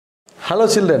Hello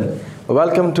children,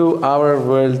 welcome to our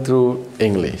world through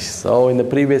English. So in the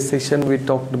previous session we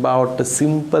talked about the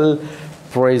simple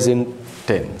present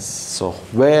tense. So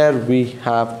where we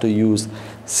have to use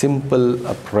simple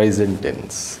present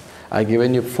tense. I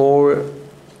given you 4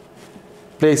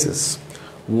 places.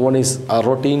 One is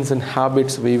routines and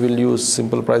habits, we will use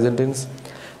simple present tense.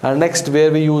 And next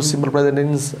where we use simple present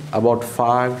tense, about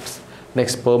facts,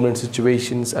 next permanent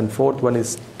situations, and fourth one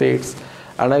is states.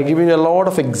 And I give you a lot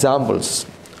of examples.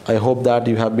 I hope that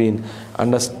you have been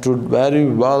understood very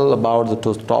well about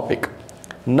the topic.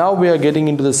 Now we are getting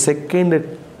into the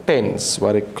second tense.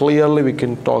 Very clearly we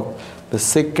can talk the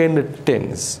second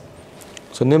tense.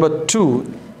 So number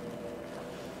 2,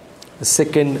 the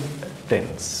second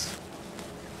tense.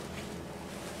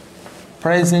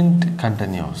 Present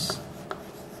continuous.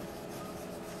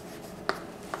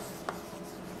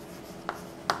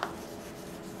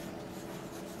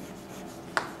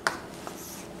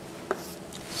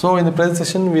 So in the present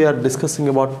session we are discussing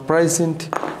about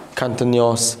present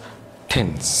continuous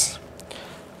tense.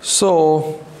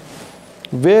 So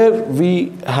where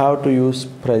we have to use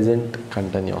present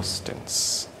continuous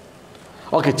tense.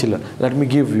 Okay children, let me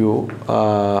give you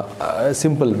a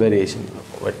simple variation.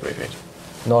 Wait.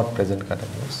 Not present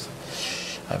continuous.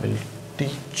 I will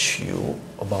teach you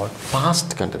about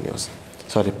past continuous.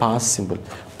 Sorry, past simple.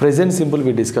 Present simple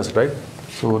we discussed, right?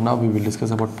 So now we will discuss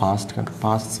about past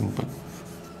simple.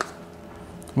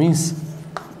 Means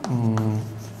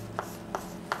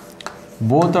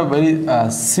both are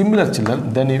very similar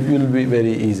children, then it will be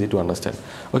very easy to understand.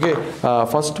 Okay,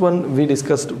 first one we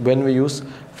discussed when we use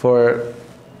for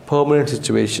permanent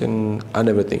situation and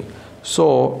everything.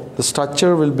 So the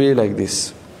structure will be like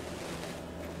this.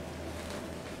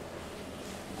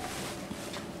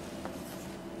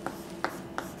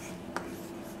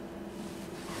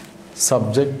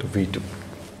 Subject V2.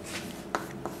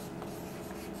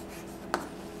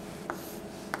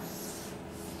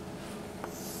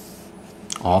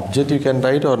 Object you can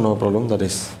write or no problem, that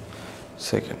is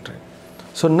second, right?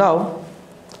 So now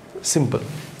simple,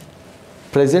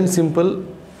 present simple,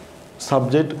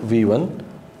 subject V1,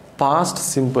 past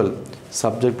simple,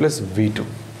 subject plus V2.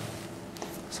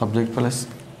 Subject plus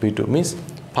V2 means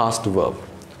past verb.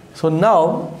 So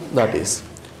now that is,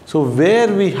 so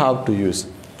where we have to use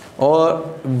or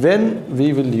when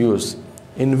we will use,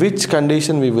 in which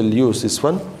condition we will use this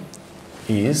one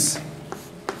is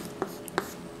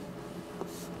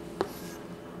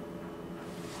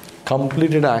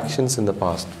completed actions in the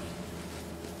past.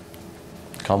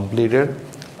 Completed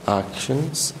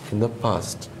actions in the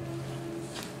past.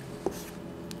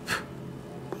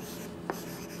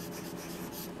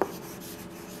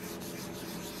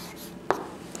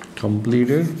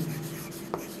 Completed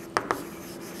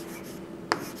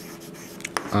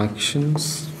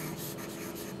actions.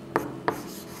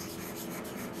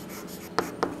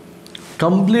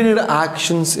 Completed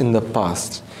actions in the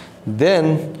past.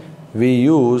 Then we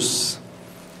use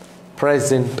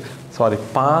past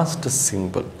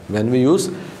simple. When we use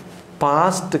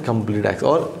past complete actions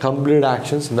or completed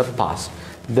actions in the past,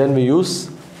 then we use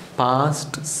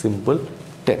past simple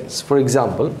tense. For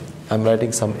example, I am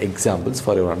writing some examples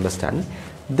for your understanding.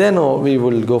 Then we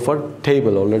will go for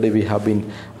table. Already we have been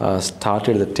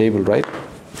started the table, right?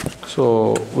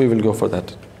 So we will go for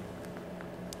that.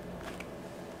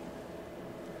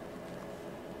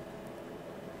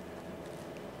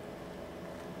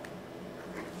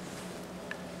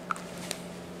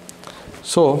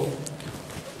 So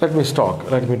let me talk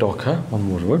one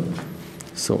more word.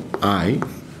 So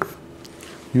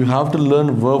you have to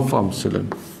learn verb forms,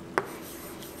 children.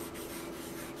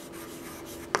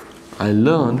 I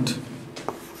learned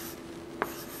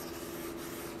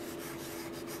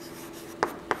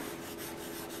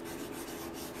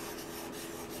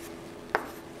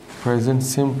present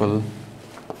simple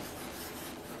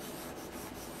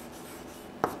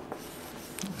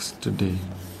yesterday.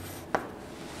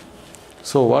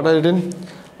 So what I did?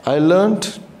 I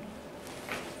learned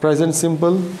present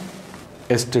simple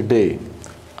yesterday.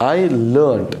 I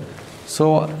learned.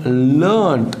 So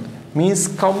learned means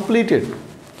completed.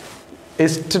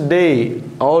 Yesterday,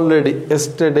 already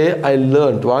yesterday I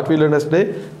learned. What we learned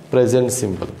yesterday? Present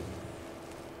simple.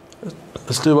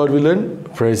 Yesterday what we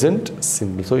learned? Present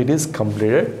simple. So it is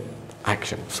completed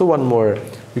action. So one more,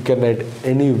 you can write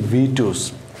any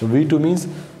V2s. V2 means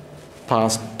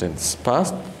past tense.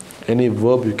 Past, any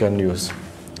verb you can use.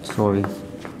 Sorry.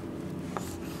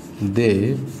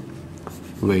 They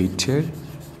waited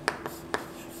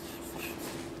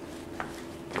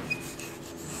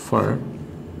for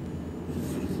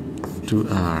 2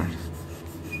 hours.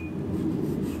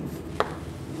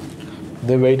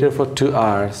 They waited for 2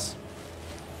 hours.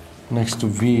 Next,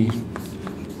 we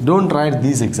don't write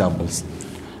these examples.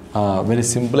 Very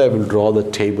simple, I will draw the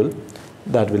table.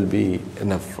 That will be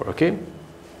enough. Okay.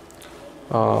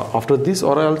 After this,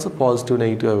 or also positive,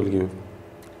 negative, I will give.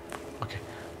 Okay.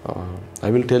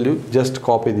 I will tell you. Just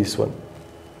copy this one,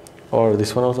 or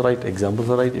this one also write. Examples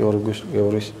are right. Your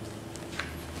wish.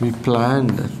 We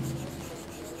planned.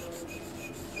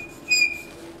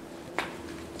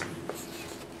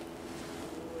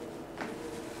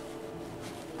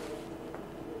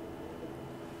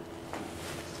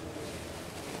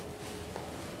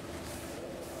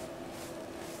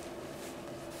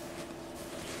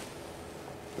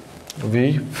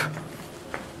 We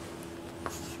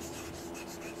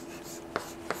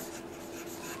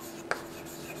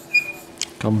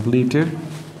completed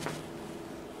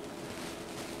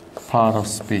part of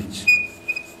speech.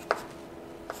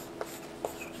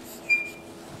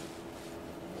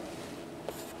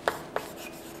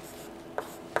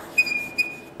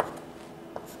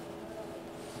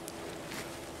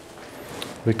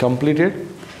 We completed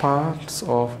parts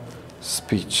of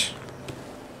speech.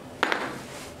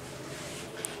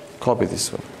 Copy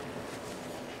this one.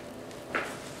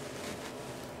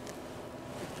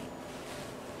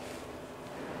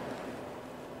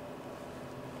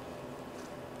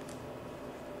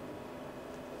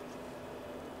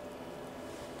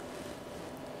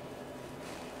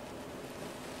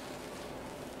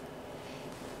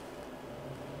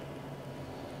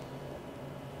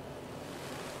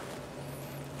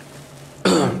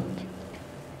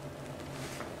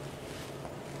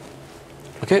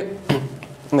 Okay.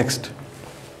 Next,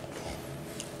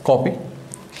 copy.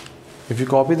 If you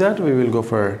copy that, we will go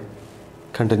for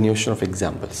continuation of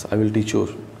examples. I will teach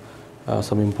you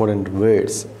some important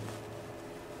words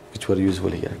which were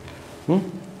useful here.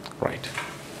 Right.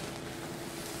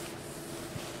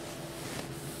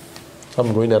 So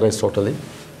I'm going to erase totally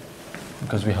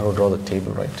because we have to draw the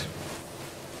table, right?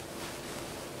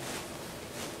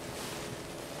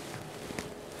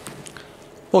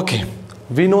 Okay.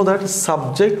 We know that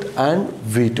subject and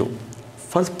V2.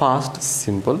 First, past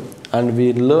simple, and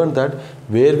we learned that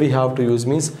where we have to use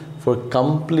means for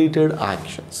completed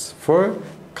actions. For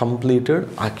completed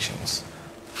actions.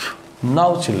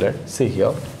 Now, children, see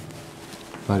here.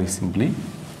 Very simply.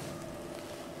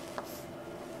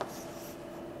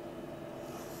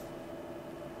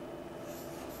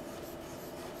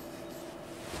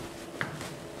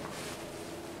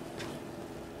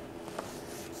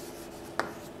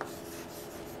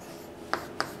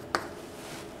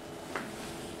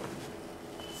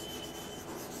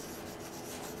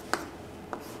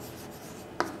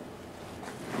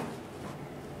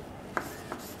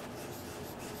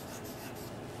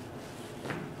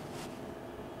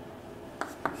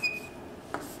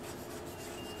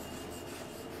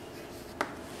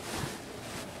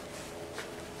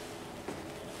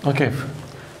 Okay.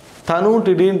 Tanu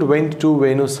didn't went to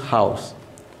Venu's house.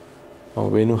 Oh,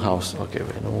 Venu house. Okay,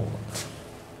 Venu.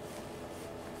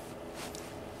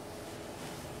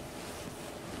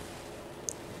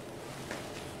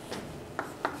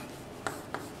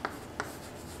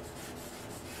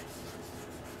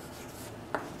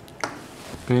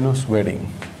 Venu's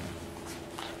wedding.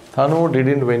 Tanu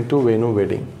didn't went to Venu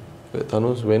wedding.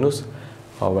 Venu's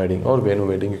wedding or Venu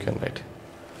wedding you can write.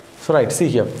 So right, see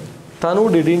here.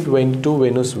 Tanu didn't went to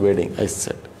Venu's wedding, I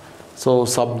said. So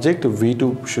subject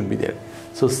V2 should be there.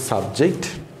 So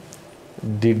subject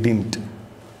didn't.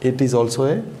 It is also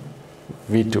a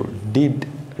V2. Did,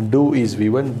 do is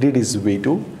V1, did is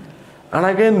V2, and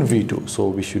again V2. So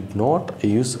we should not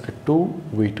use two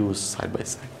V2s side by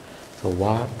side. So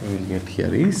what we will get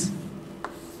here is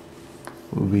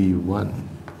V1.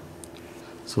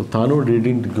 So Tanu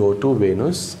didn't go to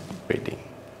Venu's wedding.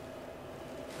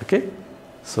 Okay.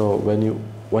 So when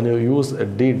you use a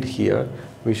did here,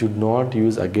 we should not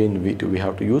use again V2. We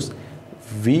have to use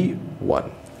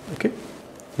V1. Okay.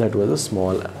 That was a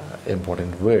small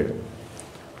important word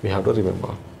we have to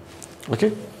remember.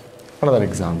 Okay. Another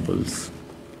examples.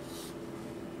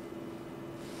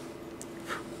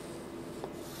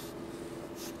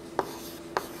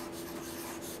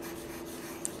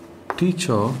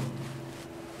 Teacher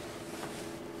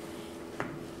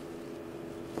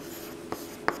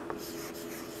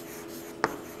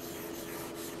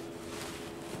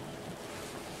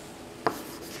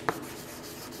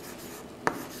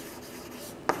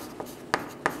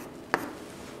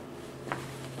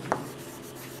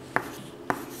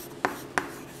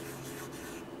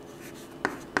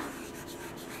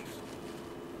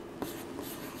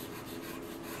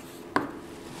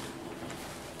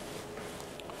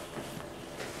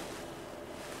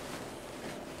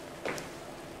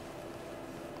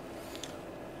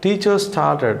Teacher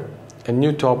started a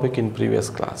new topic in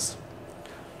previous class.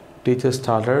 Teacher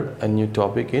started a new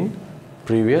topic in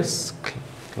previous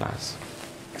class.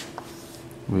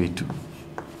 V2.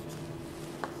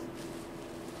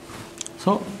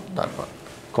 So that one.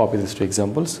 Copy these two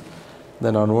examples.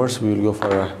 Then onwards we will go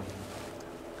for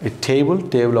a table.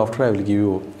 Table after I will give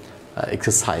you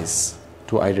exercise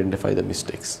to identify the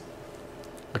mistakes.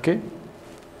 Okay?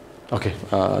 Okay.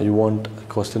 You want a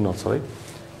question also, right?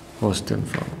 Question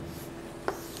from.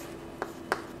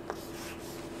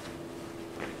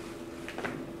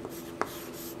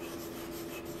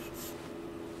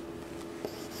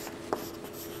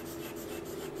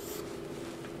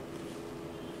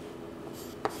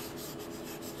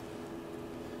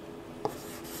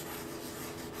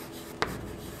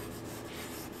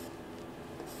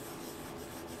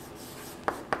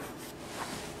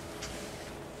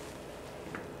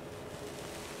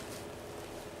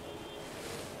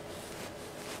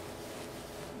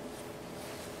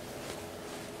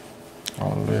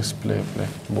 Always play,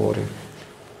 boring.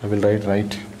 I will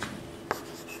write.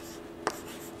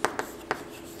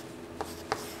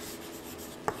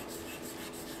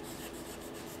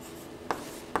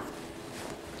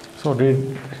 So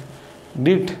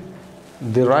did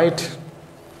they write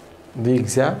the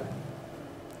exam?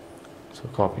 So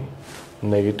copy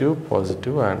negative,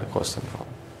 positive and question form.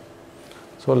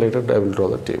 So later I will draw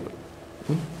the table.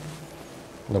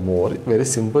 The more very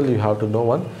simple, you have to know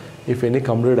one. If any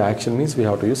completed action means we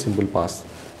have to use simple past.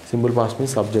 Simple past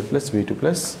means subject plus V2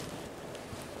 plus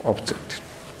object.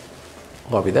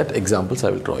 Copy that. Examples I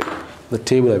will draw you. The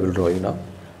table I will draw you now.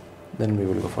 Then we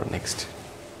will go for next.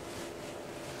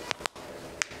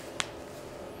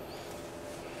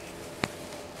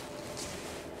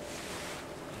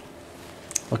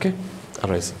 Okay?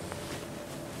 Arise.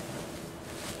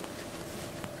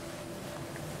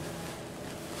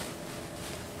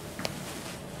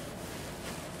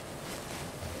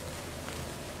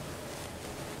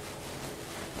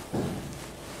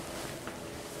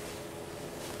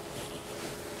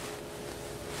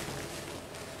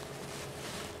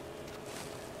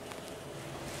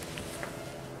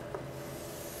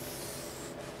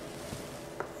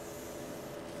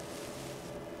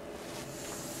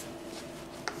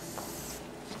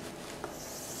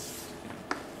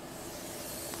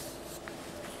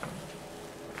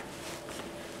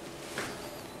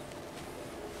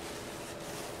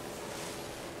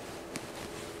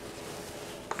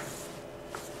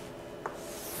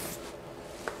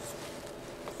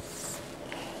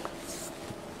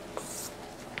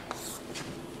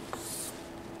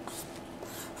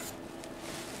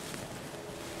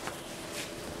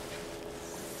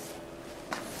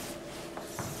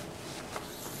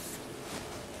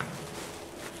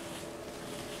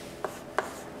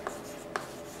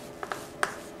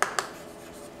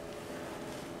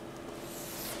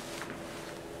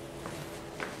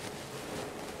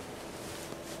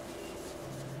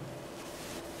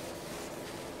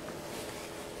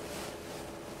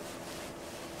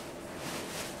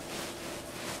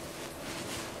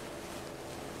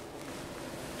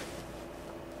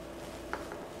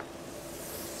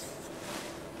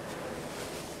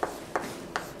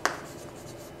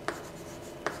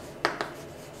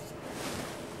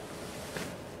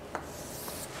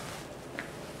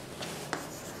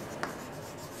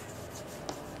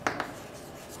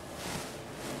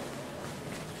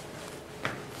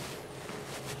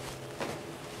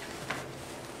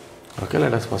 Okay,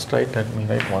 let us first write. Let me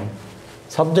write one.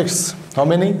 Subjects, how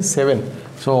many? 7.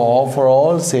 So for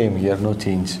all same here, no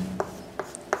change.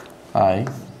 I,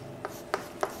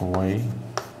 Y,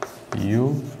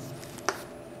 U,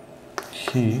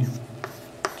 he,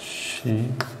 she,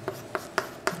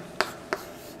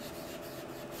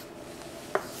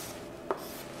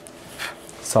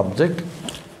 subject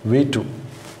V2.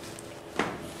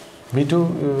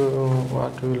 V2,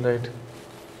 what we will write?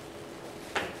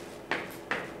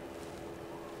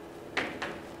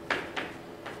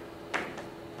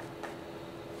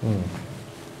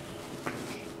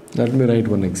 Let me write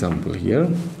one example here.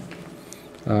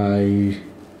 I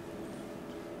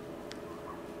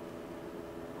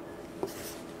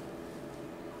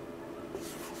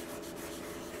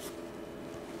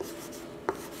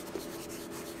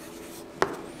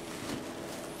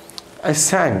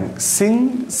sang.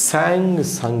 Sing, sang,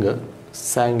 sung.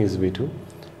 Sang is V2.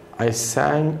 I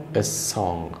sang a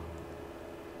song.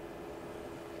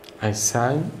 I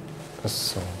sang a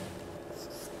song.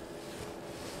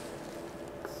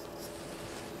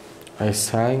 I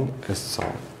sang a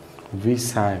song. We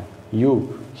sang.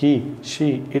 You, he,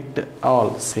 she, it,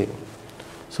 all same.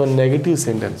 So negative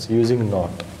sentence using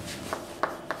not.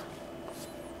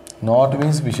 Not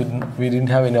means we didn't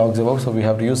have any auxiliary verb, so we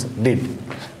have to use did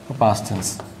for past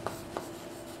tense.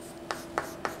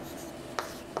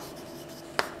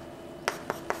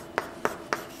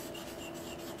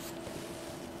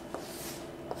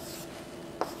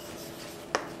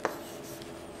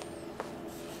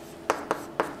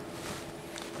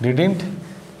 Didn't,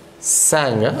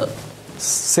 sang,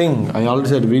 sing. I already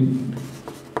said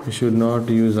we should not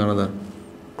use another.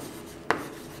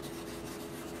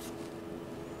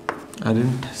 I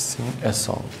didn't sing a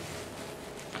song.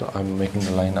 So I'm making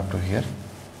the line up to here.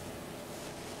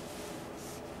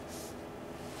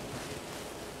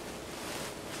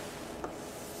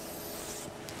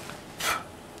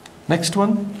 Next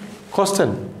one,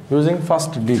 question using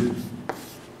first did.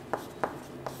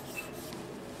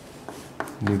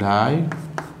 Did I?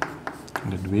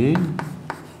 Did we?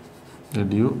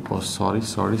 Did you? Oh, sorry.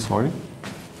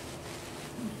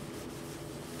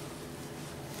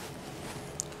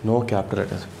 No capital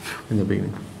letters in the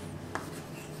beginning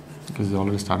because they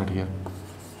already started here.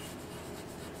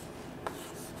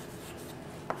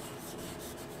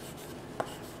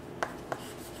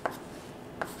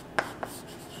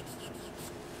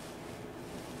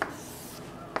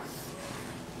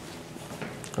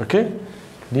 Okay.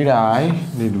 Did I?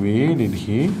 Did we? Did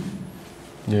he?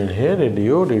 Did he? Did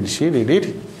you? Did she? Did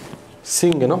it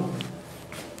sing? You know?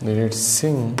 Did it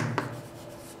sing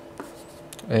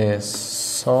a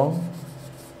song?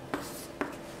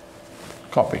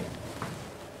 Copy.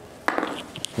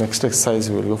 Next exercise,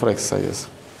 we will go for exercises.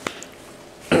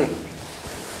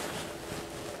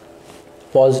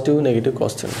 Positive, negative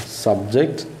question.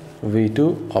 Subject,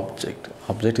 V2, object.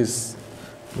 Object is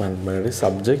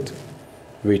subject,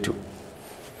 V2.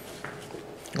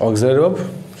 Auxiliary verb,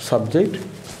 subject,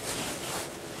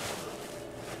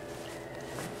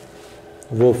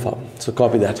 verb form. So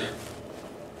copy that.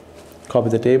 Copy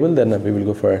the table, then we will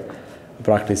go for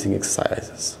practicing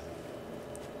exercises.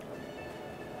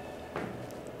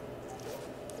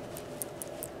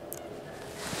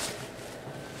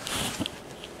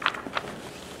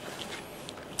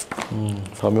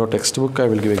 From your textbook, I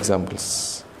will give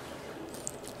examples.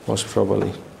 Most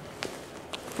probably.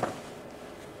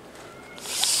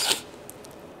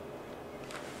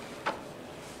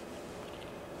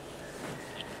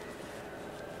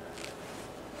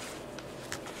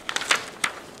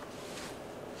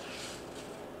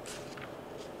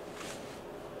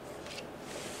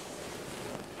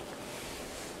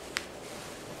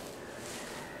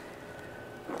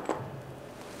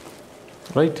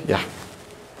 Right? Yeah.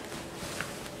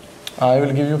 I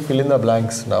will give you fill in the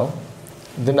blanks now.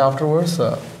 Then afterwards,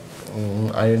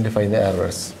 identify the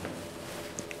errors.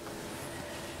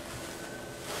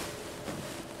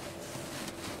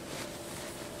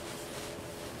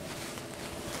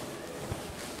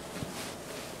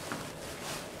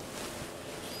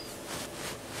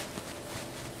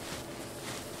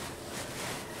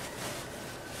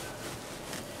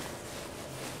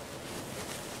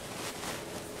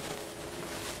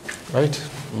 Right?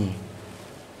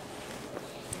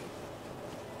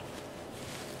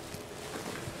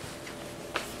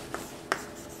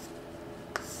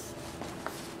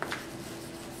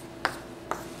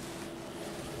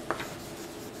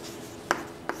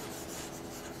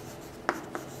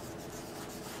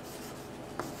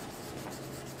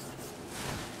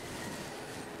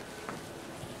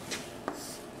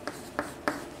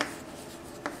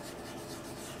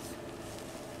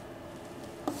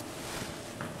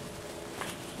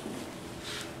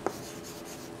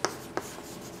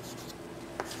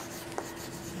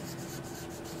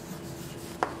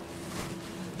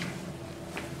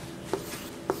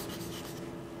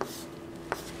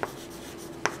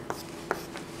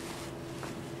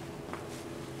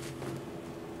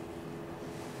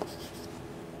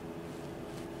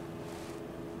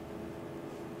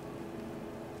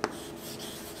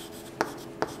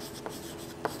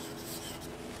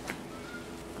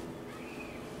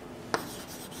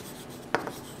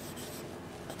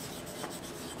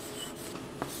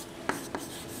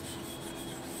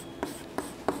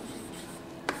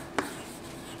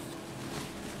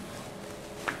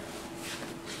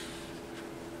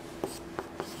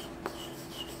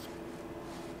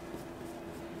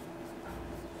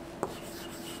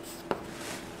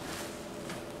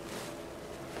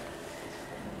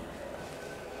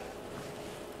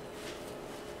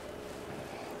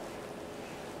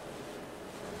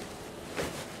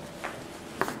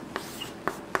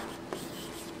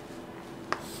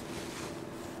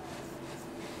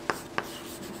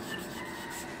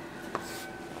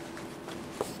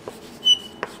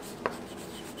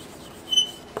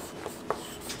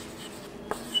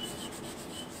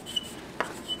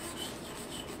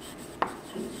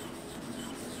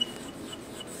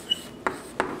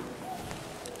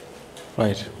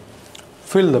 Right.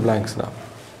 Fill the blanks now.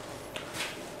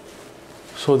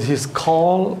 So this is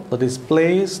call, that is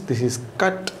placed, this is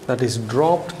cut, that is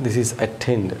dropped, this is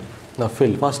attended. Now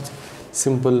fill. First,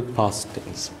 simple past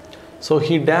tense. So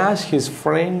he dashed his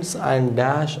friends and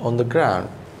dash on the ground.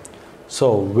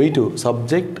 So we2,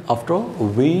 subject, after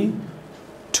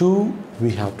we2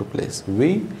 we have to place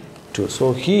we2.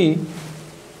 So he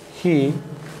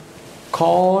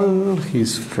called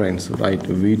his friends, right?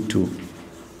 we2.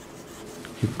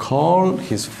 He called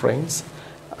his friends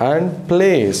and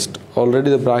placed, already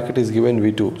the bracket is given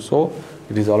v2, so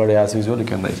it is already as usual, you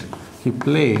can write. He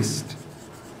placed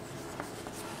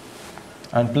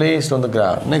and placed on the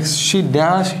ground. Next, she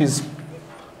dashed his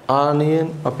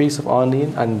onion, a piece of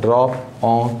onion, and dropped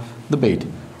on the bed.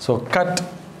 So cut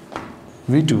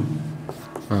v2,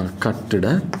 cutted.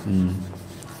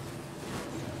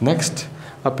 Next,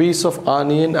 a piece of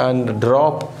onion and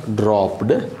dropped.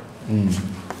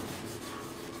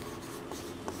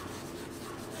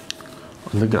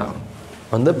 On the ground,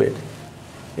 on the bed.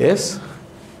 Yes.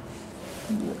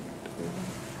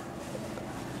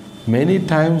 Many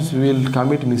times we will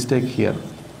commit mistake here.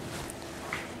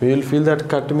 We will feel that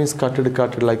cut means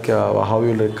cutted, like how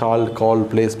you will call,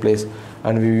 place,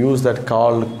 and we use that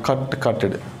call,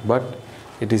 cutted. But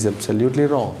it is absolutely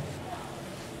wrong.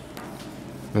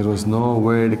 There was no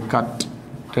word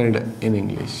cutted in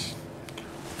English.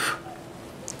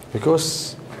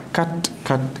 Because cut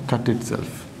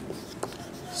itself.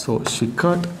 So she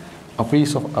cut a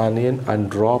piece of onion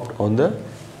and dropped on the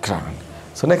ground.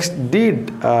 So next, did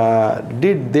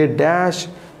they dash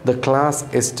the class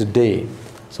yesterday?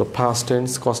 So past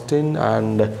tense question,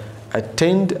 and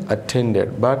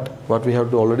attended. But what we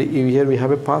have to already, here we have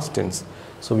a past tense.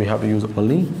 So we have to use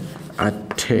only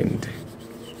attend.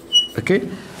 Okay?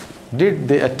 Did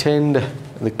they attend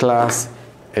the class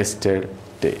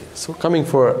yesterday? So coming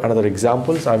for another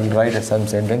examples, I will write some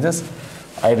sentences.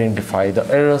 Identify the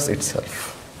errors itself.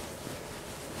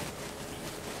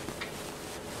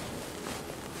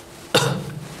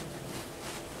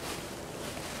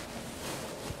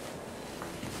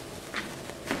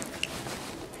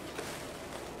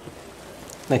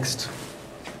 Next.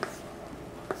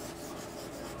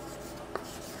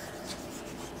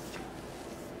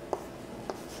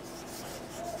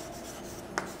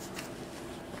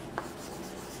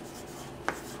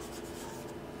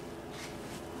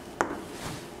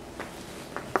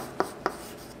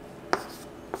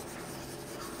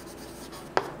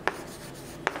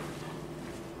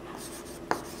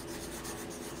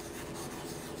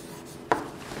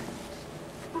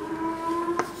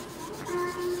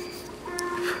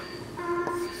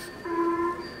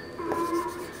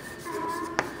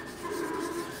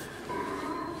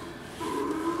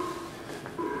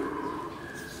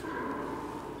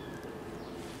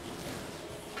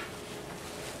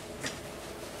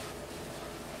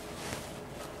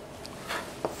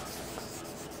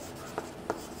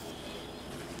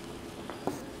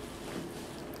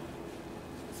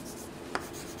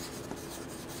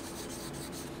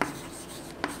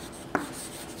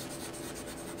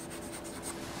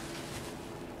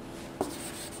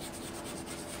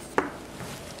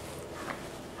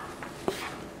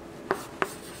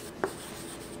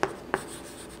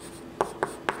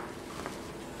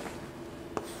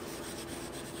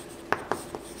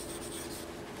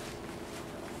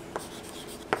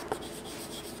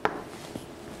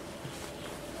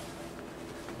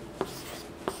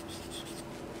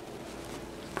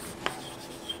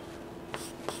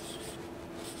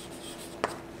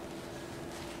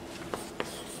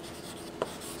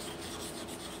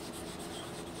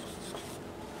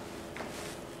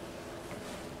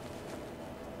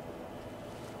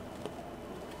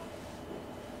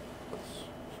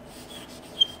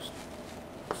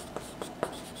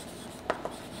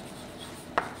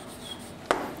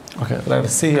 Okay,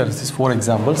 let's see here. This is 4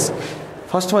 examples.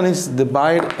 First one is they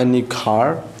bought a new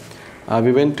car.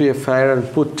 We went to a fair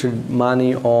and put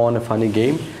money on a funny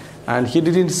game, and he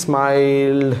didn't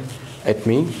smile at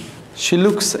me. She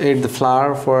looks at the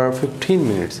flower for 15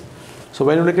 minutes. So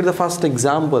when you look at the first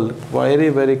example,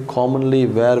 very commonly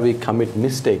where we commit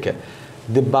mistake,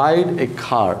 they buy a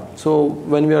car. So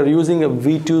when we are using a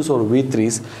V2s or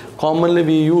V3s, commonly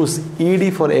we use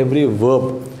ed for every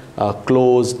verb.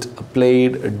 Closed,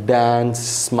 played,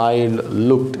 danced, smiled,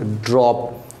 looked,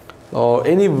 dropped, or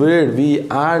any word we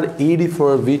add ed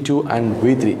for V2 and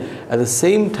V3. At the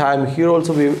same time, here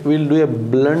also we will do a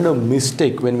blunder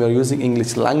mistake when we are using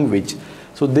English language.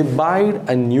 So they buy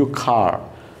a new car.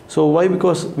 So why?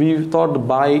 Because we thought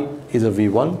buy is a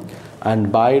V1,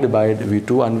 and bide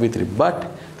V2 and V3.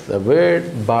 But the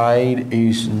word bide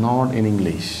is not in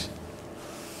English.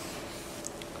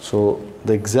 So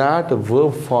the exact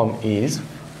verb form is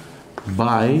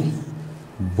buy,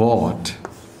 bought.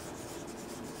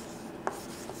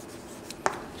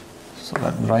 So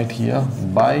that right here,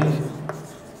 buy,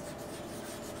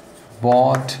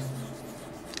 bought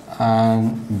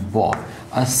and bought.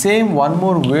 Same one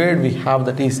more word we have,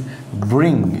 that is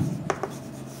bring.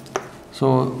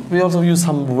 So we also use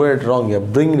some word wrong here.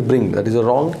 Bring, that is a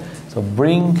wrong. So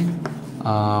bring,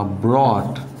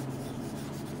 brought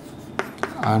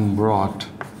and brought.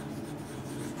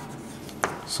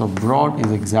 So brought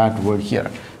is exact word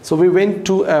here. So we went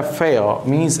to a fair,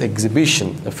 means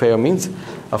exhibition. A fair means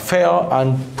a fair,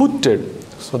 and putted.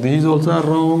 So this is also a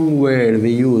wrong word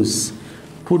we use.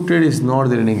 Putted is not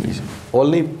there in English.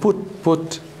 Only put.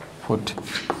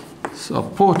 So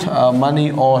put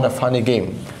money on a funny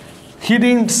game. He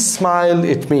didn't smile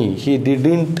at me. He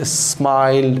didn't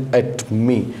smile at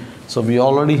me. So we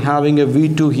already having a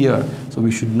V2 here. So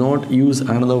we should not use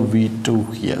another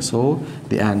V2 here. So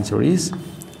the answer is,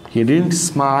 he didn't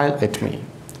smile at me.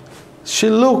 She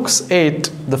looks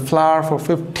at the flower for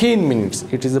 15 minutes.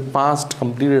 It is a past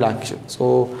completed action.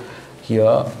 So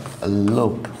here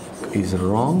look is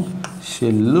wrong.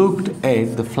 She looked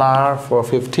at the flower for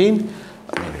 15 minutes.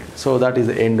 So that is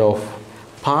the end of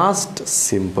past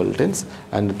simple tense,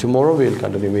 and tomorrow we will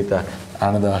continue with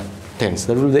another tense.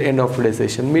 That will be the end of today's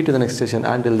session. Meet in the next session.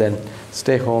 Until then,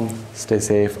 stay home, stay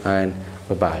safe, and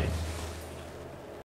bye-bye.